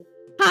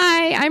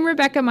Hi, I'm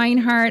Rebecca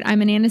Minehart.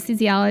 I'm an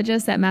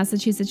anesthesiologist at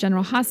Massachusetts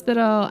General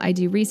Hospital. I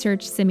do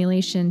research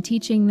simulation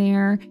teaching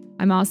there.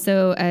 I'm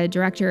also a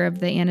director of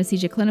the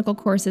anesthesia clinical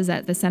courses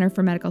at the Center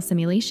for Medical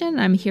Simulation.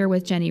 I'm here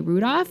with Jenny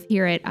Rudolph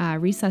here at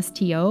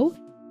ResusTO.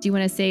 Do you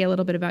want to say a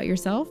little bit about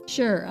yourself?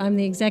 Sure. I'm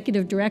the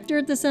executive director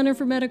at the Center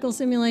for Medical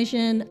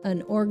Simulation,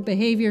 an org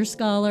behavior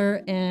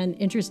scholar, and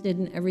interested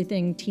in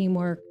everything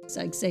teamwork,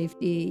 psych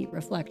safety,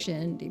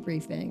 reflection,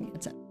 debriefing,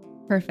 etc.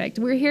 Perfect.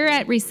 We're here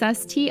at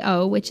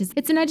ResusTO,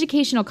 it's an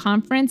educational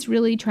conference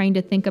really trying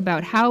to think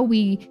about how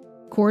we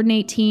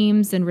coordinate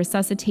teams and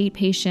resuscitate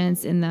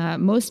patients in the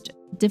most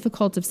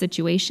difficult of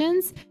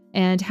situations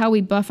and how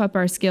we buff up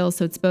our skills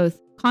so it's both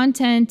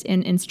content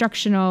and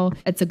instructional.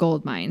 It's a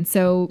goldmine.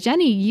 So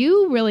Jenny,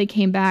 you really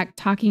came back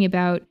talking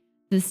about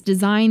this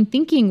design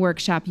thinking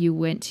workshop you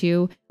went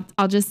to.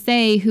 I'll just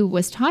say who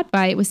was taught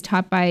by. It was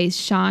taught by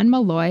Sean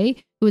Malloy,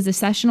 who is a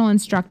sessional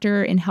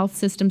instructor in health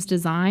systems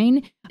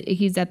design.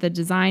 He's at the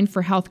Design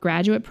for Health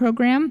graduate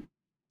program.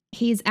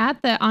 He's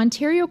at the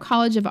Ontario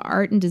College of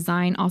Art and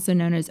Design, also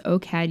known as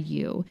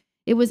OCAD-U.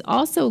 It was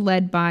also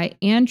led by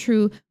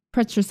Andrew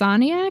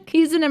Petrosaniak.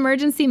 He's an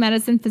emergency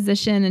medicine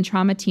physician and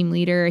trauma team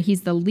leader.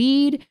 He's the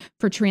lead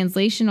for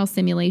translational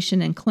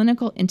simulation and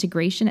clinical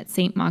integration at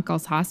St.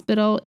 Michael's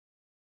Hospital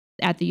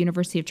at the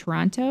University of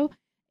Toronto.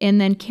 And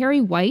then Carrie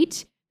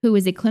White, who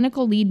is a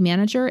clinical lead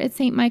manager at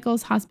St.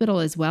 Michael's Hospital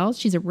as well.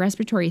 She's a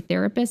respiratory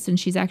therapist, and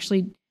she's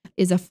actually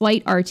is a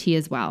flight RT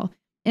as well.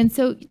 And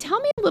so tell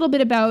me a little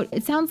bit about,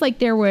 it sounds like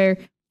there were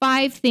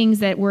 5 things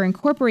that were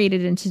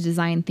incorporated into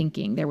design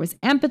thinking. There was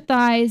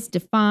empathize,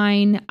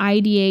 define,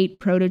 ideate,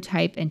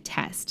 prototype, and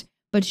test.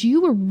 But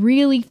you were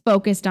really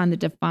focused on the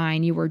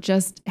define. You were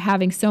just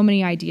having so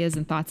many ideas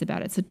and thoughts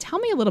about it. So tell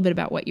me a little bit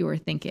about what you were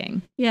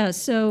thinking. Yeah,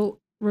 so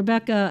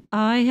Rebecca,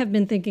 I have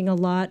been thinking a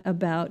lot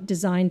about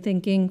design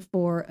thinking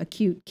for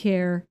acute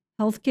care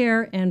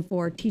healthcare and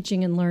for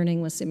teaching and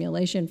learning with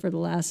simulation for the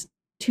last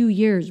 2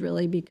 years,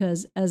 really,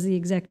 because as the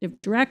executive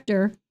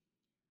director,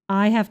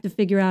 I have to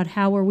figure out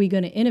how are we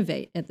going to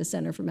innovate at the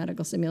Center for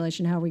Medical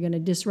Simulation? How are we going to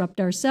disrupt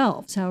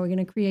ourselves? How are we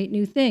going to create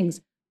new things?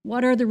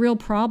 What are the real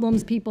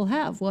problems people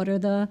have? What are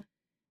the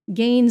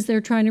gains they're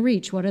trying to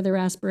reach? What are their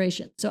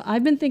aspirations? So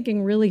I've been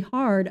thinking really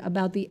hard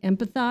about the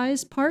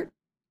empathize part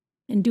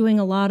and doing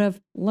a lot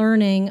of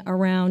learning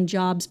around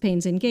jobs,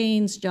 pains, and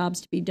gains,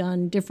 jobs to be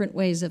done, different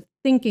ways of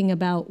thinking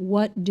about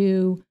what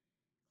do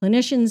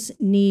clinicians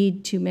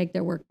need to make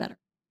their work better.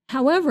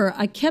 However,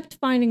 I kept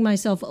finding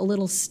myself a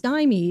little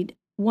stymied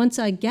once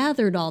I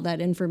gathered all that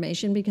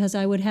information, because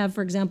I would have,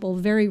 for example,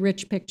 a very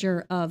rich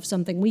picture of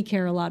something we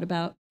care a lot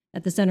about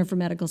at the Center for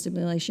Medical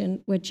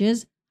Simulation, which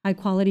is high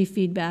quality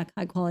feedback,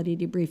 high quality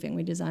debriefing.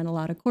 We design a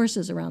lot of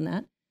courses around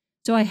that.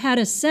 So I had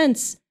a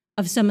sense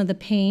of some of the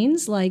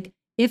pains, like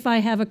if I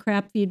have a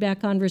crap feedback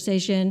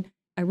conversation,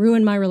 I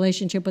ruin my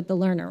relationship with the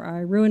learner, or I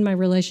ruin my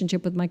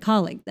relationship with my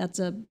colleague. That's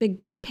a big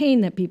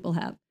pain that people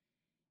have.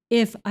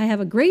 If I have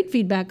a great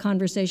feedback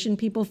conversation,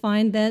 people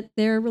find that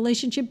their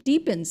relationship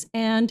deepens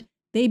and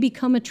they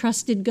become a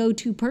trusted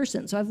go-to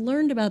person. So I've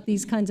learned about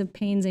these kinds of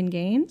pains and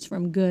gains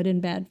from good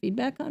and bad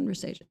feedback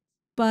conversations.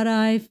 But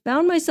I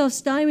found myself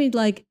stymied,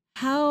 like,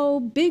 how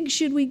big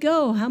should we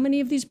go? How many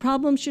of these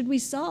problems should we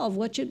solve?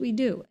 What should we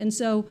do? And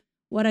so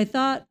what I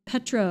thought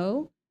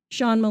Petro,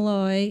 Sean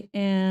Malloy,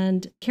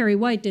 and Carrie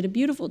White did a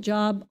beautiful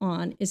job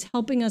on is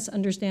helping us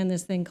understand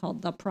this thing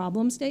called the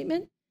problem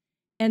statement.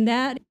 And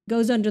that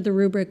goes under the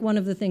rubric, one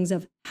of the things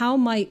of how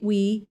might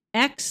we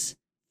X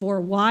for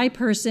Y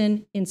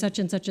person in such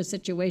and such a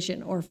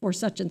situation, or for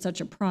such and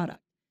such a product.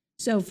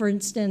 So for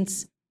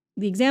instance,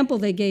 the example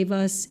they gave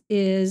us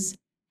is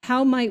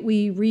how might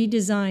we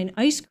redesign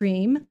ice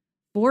cream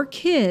for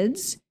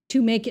kids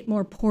to make it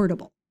more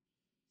portable?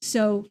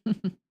 So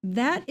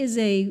that is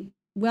a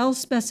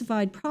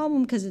well-specified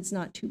problem because it's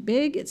not too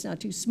big, it's not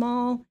too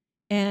small.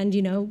 And,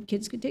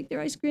 kids could take their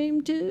ice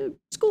cream to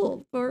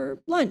school for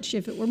lunch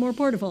if it were more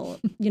portable.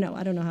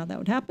 I don't know how that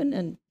would happen.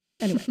 And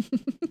anyway.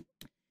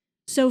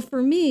 So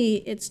for me,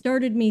 it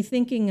started me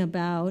thinking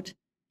about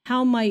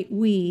how might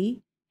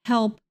we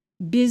help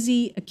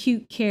busy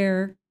acute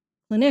care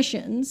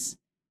clinicians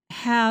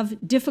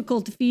have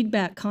difficult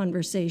feedback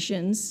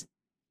conversations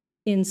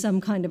in some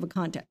kind of a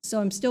context.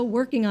 So I'm still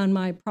working on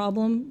my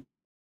problem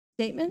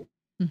statement,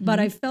 but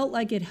I felt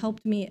like it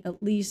helped me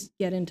at least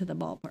get into the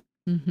ballpark.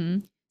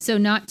 Mm-hmm. So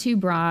not too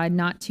broad,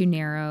 not too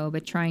narrow,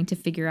 but trying to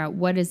figure out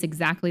what is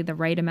exactly the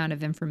right amount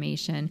of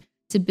information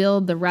to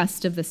build the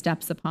rest of the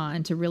steps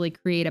upon to really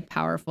create a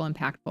powerful,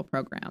 impactful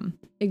program.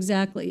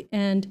 Exactly.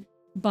 And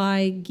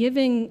by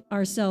giving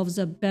ourselves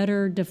a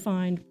better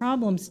defined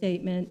problem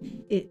statement,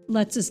 it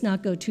lets us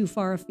not go too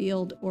far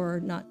afield or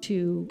not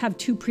to have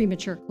too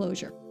premature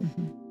closure.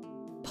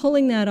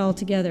 Pulling that all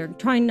together,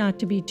 trying not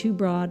to be too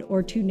broad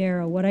or too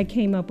narrow, what I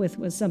came up with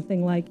was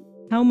something like,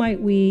 how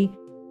might we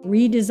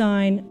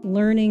redesign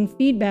learning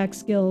feedback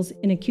skills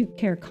in acute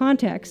care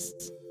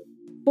contexts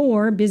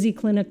for busy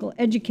clinical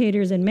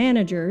educators and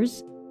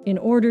managers in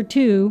order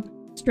to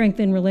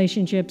strengthen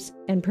relationships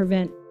and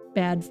prevent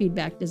bad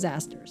feedback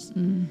disasters.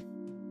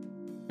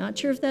 Not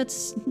sure if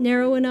that's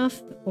narrow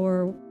enough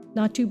or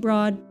not too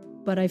broad,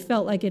 but I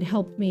felt like it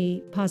helped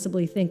me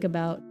possibly think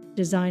about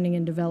designing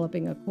and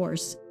developing a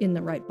course in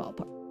the right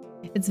ballpark.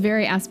 It's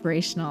very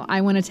aspirational.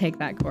 I want to take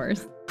that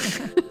course.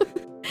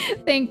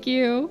 Thank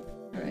you.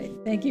 All right.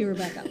 Thank you,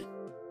 Rebecca.